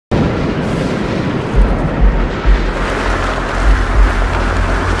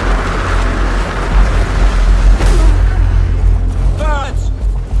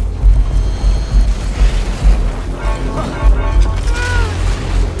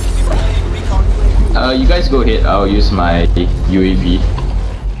You guys go ahead. I'll use my UAV.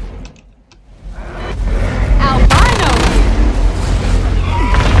 Albino!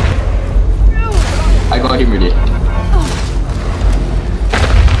 I got him ready.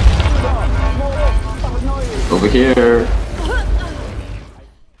 Over here.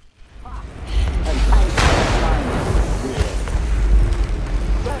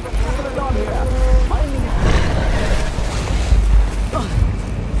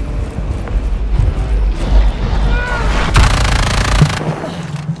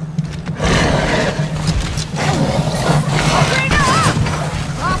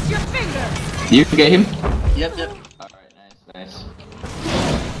 Did you get him? Yep. Alright, nice.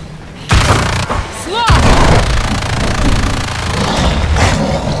 Slow!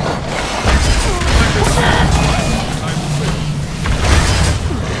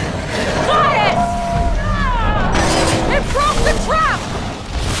 Quiet! It broke the trap!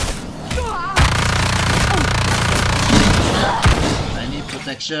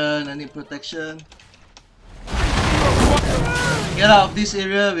 I need protection. Get out of this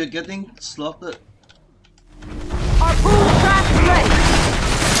area, we're getting slaughtered. Our boom trap is ready!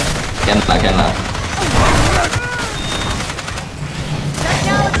 Can lah.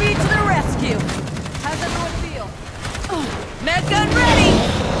 Technology to the rescue! How's everyone feel? Med gun ready!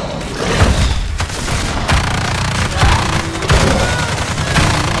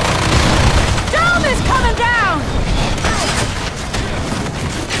 Dome is coming down!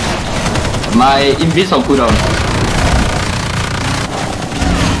 My invis on cooldown.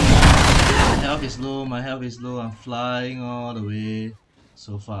 My health is low, I'm flying all the way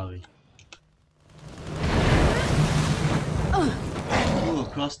so far away. Ooh,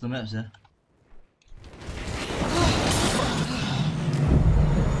 across the maps, yeah.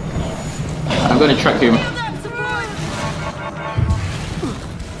 I'm gonna track him.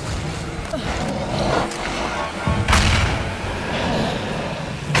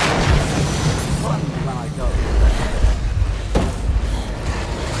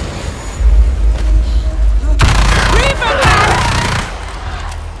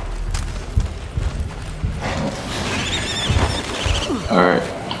 Alright.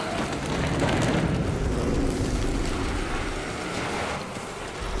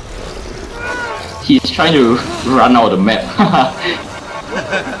 He's trying to run out of the map.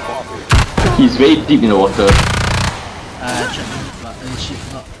 He's very deep in the water.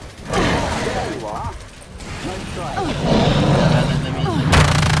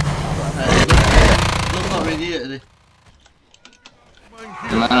 Not ready yet.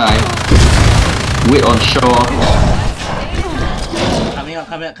 Wait on shore.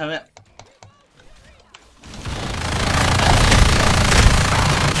 Come here.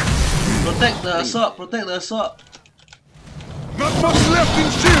 Protect the assault. Not much left in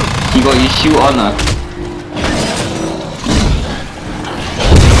shield. He got his shield on.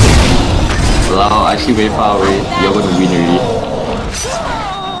 Wow, actually very far away. You're gonna win already.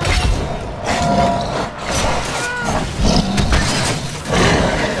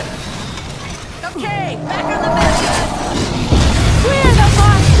 Okay, back on the map. We're the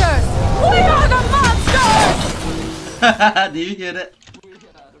monsters! We are the monsters! Did you hear that?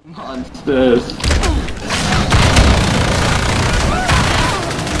 Monsters.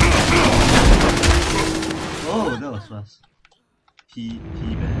 Oh, that was fast. He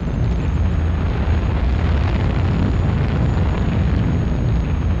man.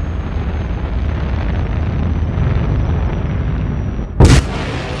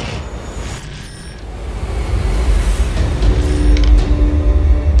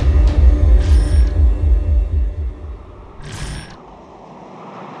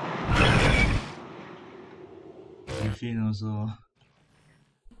 Also,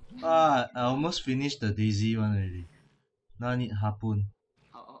 I almost finished the Daisy one already. Now I need Harpoon.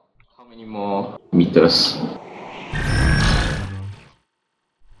 How many more meters?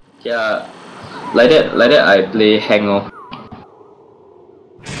 Yeah, like that I play Hang on.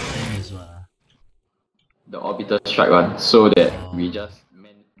 The orbital strike one, so that we just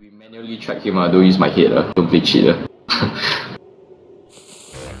manually track him. Don't use my head. Don't play cheater.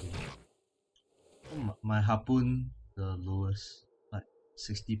 My Harpoon the lowest, like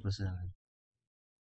 60%.